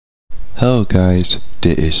Hello guys,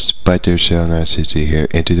 this is Spider760 here,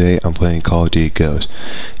 and today I'm playing Call of Duty Ghosts.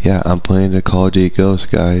 Yeah, I'm playing the Call of Duty Ghosts,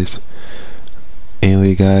 guys.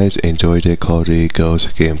 Anyway guys, enjoy the Call of Duty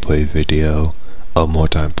Ghosts gameplay video of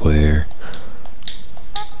multiplayer.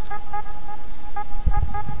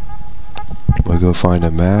 We'll go find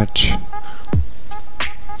a match.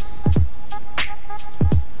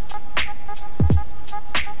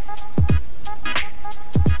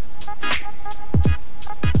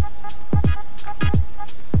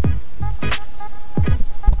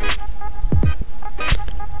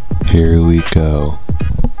 Here we go.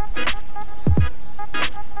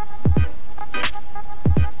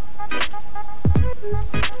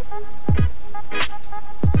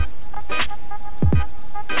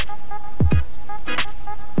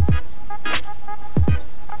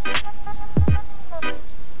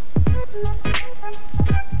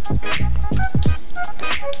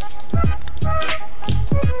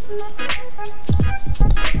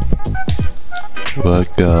 Let's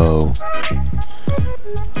go.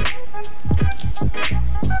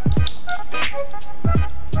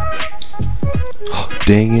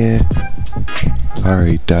 Dang it. I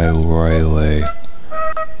already died right away.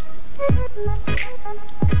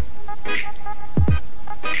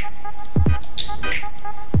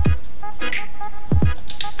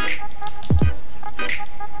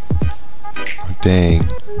 Dang.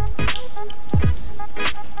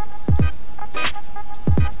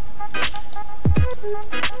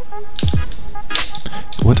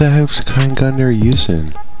 What the heck's the kind of gun they're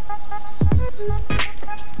using?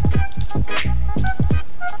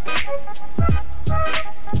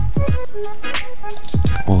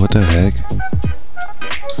 What the heck?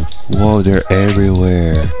 Whoa, they're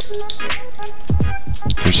everywhere.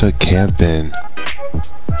 There's a camping.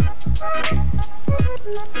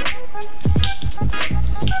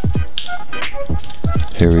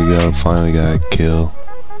 Here we go, finally got a kill.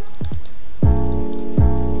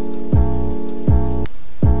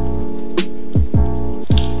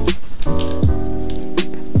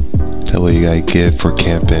 That's what you gotta get for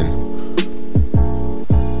camping.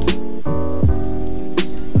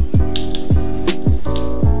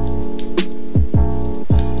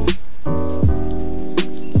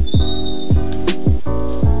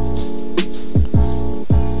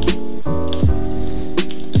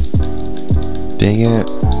 Dang it.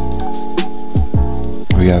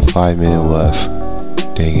 We got 5 minutes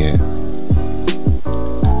left. Dang it.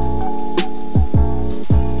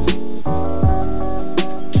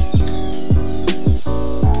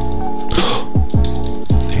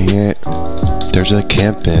 Dang it. There's a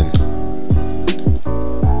camping.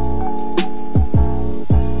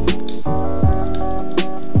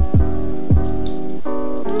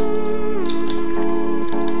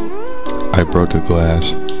 I broke the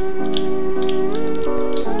glass.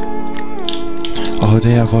 Oh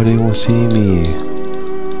damn, I thought they won't see me.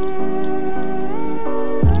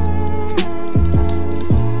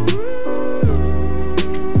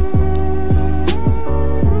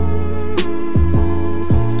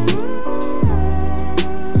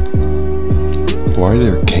 Why are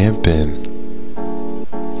they camping?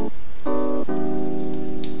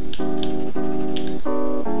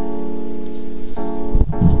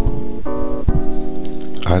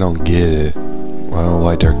 I don't get it. I don't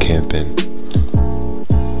like they're camping.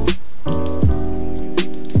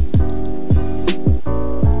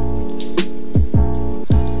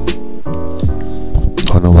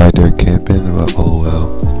 I don't know why they're camping, but oh well.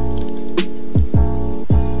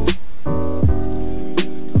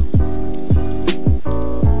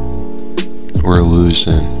 We're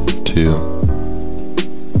losing too.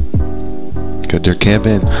 Cause they're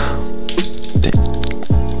camping.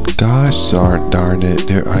 Gosh darn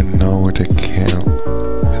it! I know where to camp.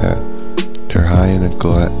 They're high in the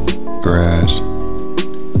grass.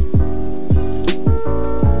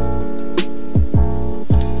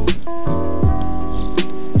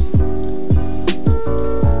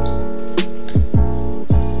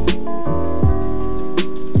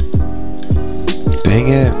 Dang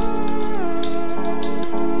it.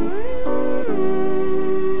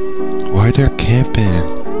 Why they're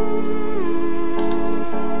camping?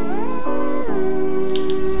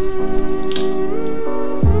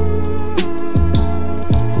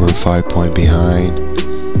 We're 5 points behind.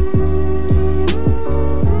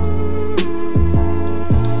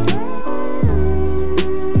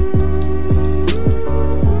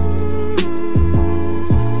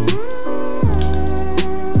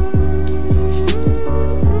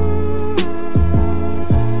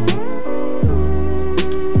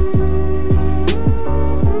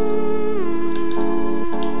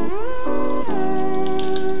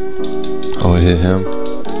 Oh, I hit him.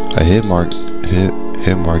 I hit mark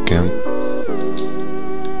him.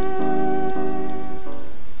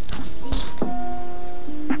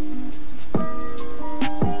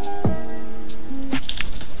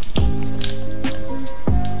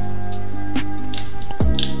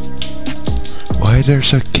 Why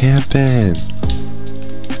there's a camping?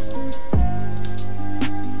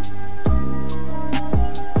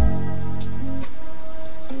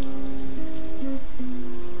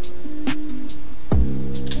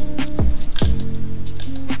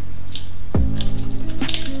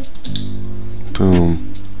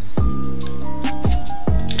 Boom.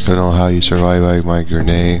 Don't know how you survive like my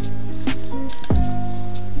grenade.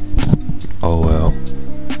 Oh well.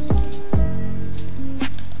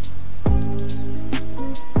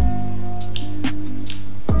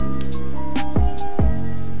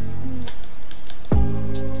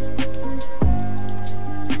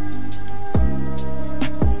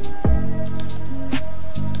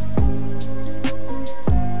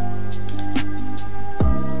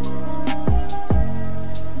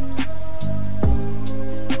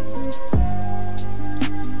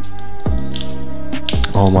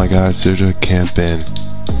 Oh my god, there's a camping.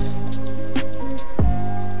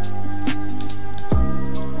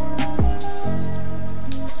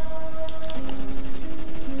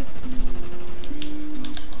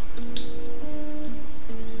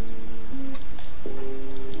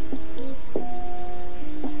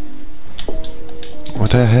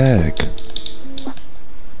 What the heck?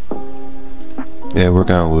 Yeah, we're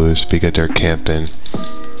gonna lose because they're camping.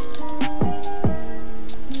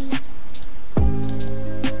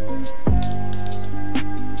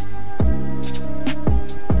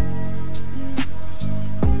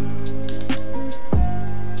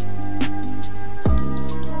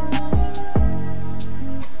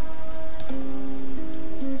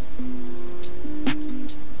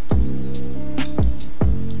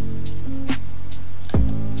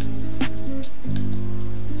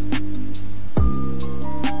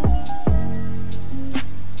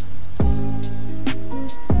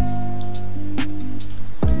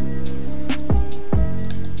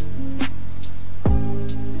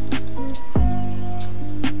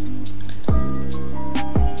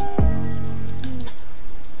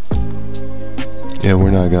 Yeah,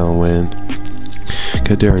 we're not gonna win.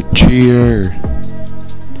 Cause they're a cheater.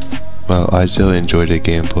 Well, I still enjoyed the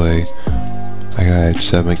gameplay. I got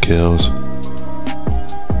 7 kills.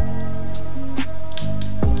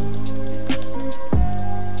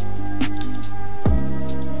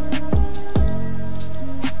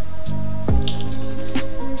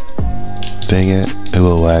 Dang it, it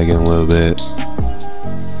was lagging a little bit.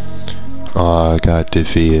 Oh, I got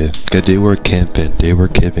defeated. Cause they were camping. They were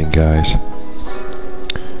camping, guys.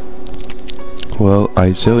 Well,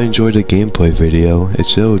 I still enjoyed the gameplay video. It's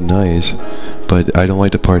still nice, but I don't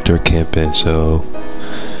like the part they're camping, so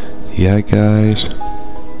yeah guys,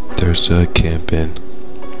 they're still camping.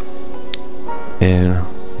 And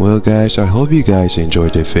well guys, I hope you guys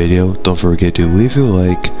enjoyed the video. Don't forget to leave a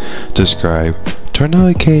like, subscribe, turn on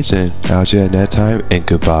notifications. I'll see you at that time, and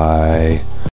goodbye.